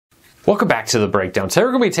Welcome back to the breakdown. Today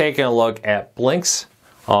we're going to be taking a look at Blink's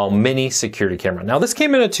mini security camera. Now this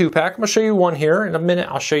came in a 2-pack. I'm going to show you one here in a minute.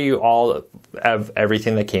 I'll show you all of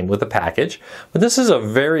everything that came with the package. But this is a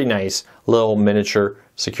very nice little miniature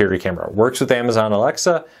security camera. It works with Amazon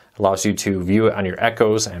Alexa, allows you to view it on your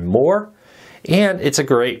Echoes and more. And it's a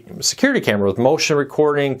great security camera with motion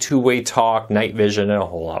recording, two-way talk, night vision, and a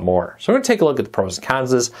whole lot more. So we're going to take a look at the pros and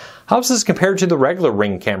cons. How does this compare to the regular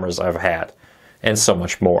Ring cameras I've had? And so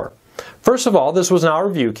much more. First of all, this was not a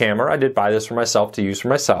review camera. I did buy this for myself to use for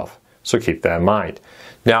myself, so keep that in mind.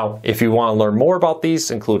 Now, if you want to learn more about these,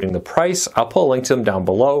 including the price, I'll put a link to them down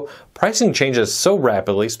below. Pricing changes so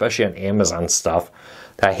rapidly, especially on Amazon stuff,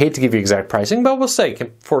 that I hate to give you exact pricing, but we'll say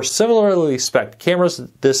for similarly spec'd cameras,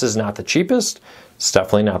 this is not the cheapest. It's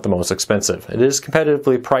definitely not the most expensive. It is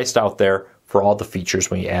competitively priced out there for all the features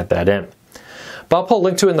when you add that in. But I'll put a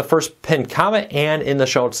link to it in the first pinned comment and in the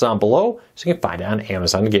show notes down below, so you can find it on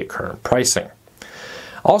Amazon to get current pricing.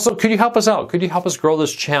 Also, could you help us out? Could you help us grow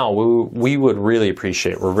this channel? We would really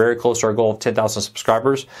appreciate it. We're very close to our goal of 10,000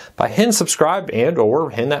 subscribers. By hitting subscribe and or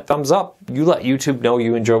hitting that thumbs up, you let YouTube know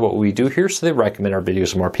you enjoy what we do here, so they recommend our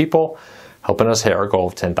videos to more people, helping us hit our goal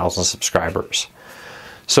of 10,000 subscribers.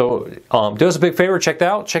 So do us a big favor, check that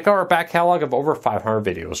out. Check out our back catalog of over 500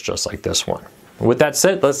 videos just like this one. With that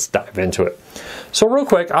said, let's dive into it. So real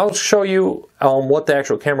quick, I'll show you what the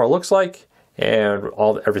actual camera looks like and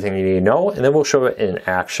everything you need to know, and then we'll show it in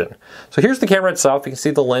action. So here's the camera itself. You can see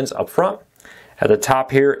the lens up front. At the top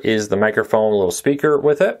here is the microphone, a little speaker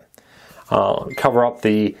with it. Cover up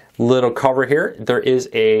the little cover here. There is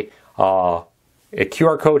a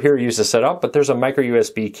QR code here used to set up, but there's a micro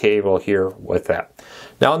USB cable here with that.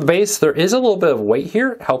 Now on the base, there is a little bit of weight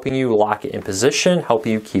here, helping you lock it in position,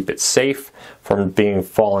 helping you keep it safe from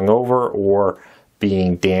falling over or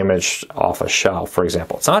being damaged off a shelf, for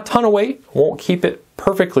example. It's not a ton of weight, won't keep it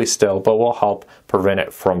perfectly still, but will help prevent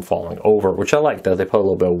it from falling over, which I like that they put a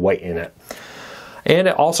little bit of weight in it. And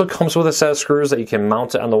it also comes with a set of screws that you can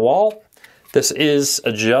mount it on the wall. This is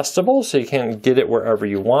adjustable, so you can get it wherever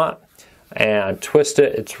you want and twist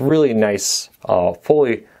it. It's really nice,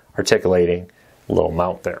 fully articulating little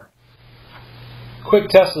mount there. Quick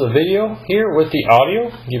test of the video here with the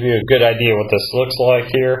audio, give you a good idea what this looks like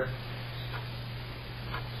here.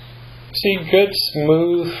 See good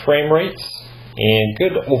smooth frame rates and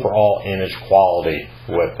good overall image quality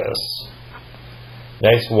with this.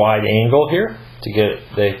 Nice wide angle here to get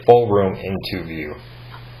the full room into view.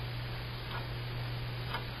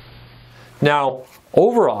 Now,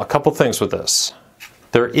 overall, a couple things with this.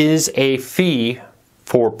 There is a fee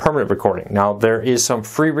for permanent recording. Now, there is some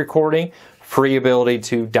free recording, free ability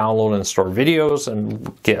to download and store videos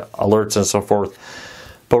and get alerts and so forth.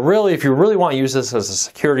 But really, if you really want to use this as a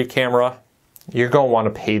security camera, you're going to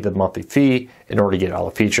want to pay the monthly fee in order to get all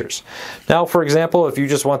the features. Now, for example, if you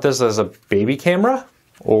just want this as a baby camera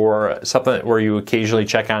or something where you occasionally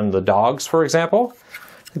check on the dogs, for example,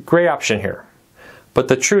 great option here. But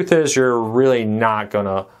the truth is you're really not going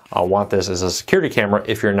to want this as a security camera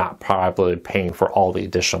if you're not probably paying for all the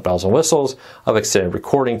additional bells and whistles of extended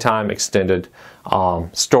recording time, extended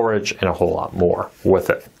storage, and a whole lot more with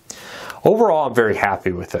it. Overall, I'm very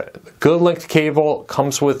happy with it. Good length cable,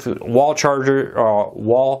 comes with wall charger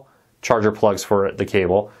plugs for the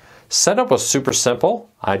cable. Setup was super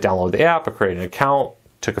simple. I downloaded the app, I created an account,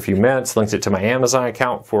 took a few minutes, linked it to my Amazon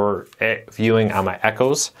account for viewing on my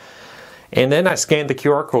Echoes. And then I scanned the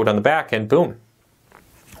QR code on the back and boom,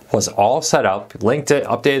 was all set up, linked it,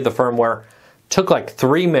 updated the firmware. Took like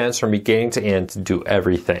 3 minutes from beginning to end to do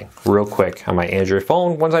everything real quick on my Android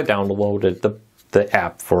phone once I downloaded the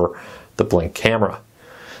app for the Blink camera.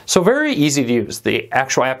 So very easy to use. The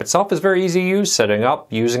actual app itself is very easy to use, setting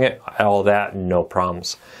up, using it, all that, no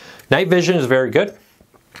problems. Night vision is very good.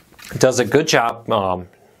 It does a good job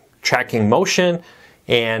tracking motion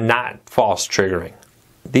and not false triggering.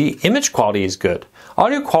 The image quality is good.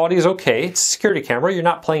 Audio quality is okay. It's a security camera. You're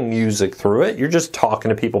not playing music through it. You're just talking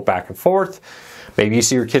to people back and forth. Maybe you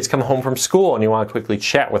see your kids come home from school and you want to quickly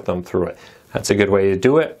chat with them through it. That's a good way to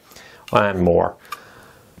do it, and more.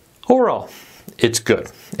 Overall, it's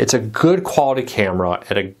good. It's a good quality camera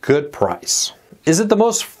at a good price. Is it the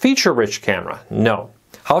most feature-rich camera? No.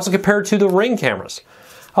 How does it compare to the Ring cameras?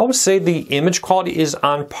 I would say the image quality is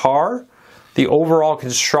on par. The overall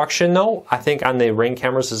construction, though, I think on the Ring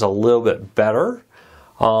cameras is a little bit better.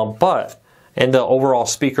 And the overall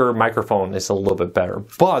speaker microphone is a little bit better.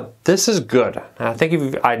 But this is good. And I think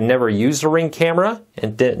if I'd never used a Ring camera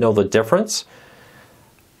and didn't know the difference,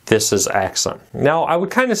 this is excellent. Now, I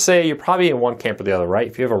would kind of say you're probably in one camp or the other, right?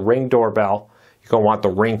 If you have a Ring doorbell, you're going to want the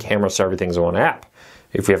Ring camera so everything's on one app.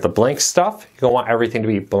 If you have the Blink stuff, you're going to want everything to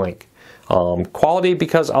be Blink. Quality,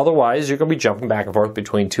 because otherwise you're going to be jumping back and forth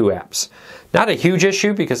between two apps. Not a huge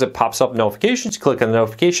issue because it pops up notifications. You click on the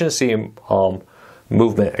notifications, see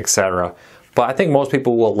movement, etc. But I think most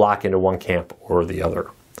people will lock into one camp or the other.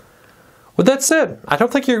 With that said, I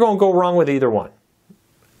don't think you're going to go wrong with either one.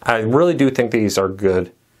 I really do think these are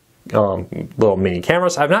good little mini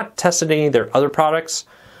cameras. I've not tested any of their other products,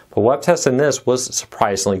 but what I've tested in this was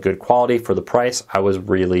surprisingly good quality for the price. I was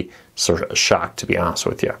really sort of shocked, to be honest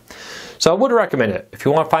with you. So I would recommend it. If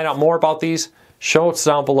you want to find out more about these, show us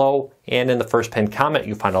down below, and in the first pinned comment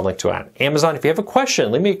you find a link to it on Amazon. If you have a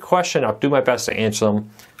question, leave me a question. I'll do my best to answer them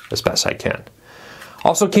as best I can.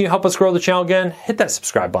 Also, can you help us grow the channel again? Hit that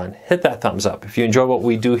subscribe button, hit that thumbs up. If you enjoy what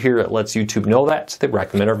we do here, it lets YouTube know that, so they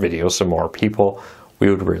recommend our videos to more people. We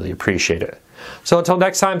would really appreciate it. So until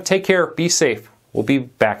next time, take care, be safe. We'll be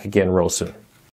back again real soon.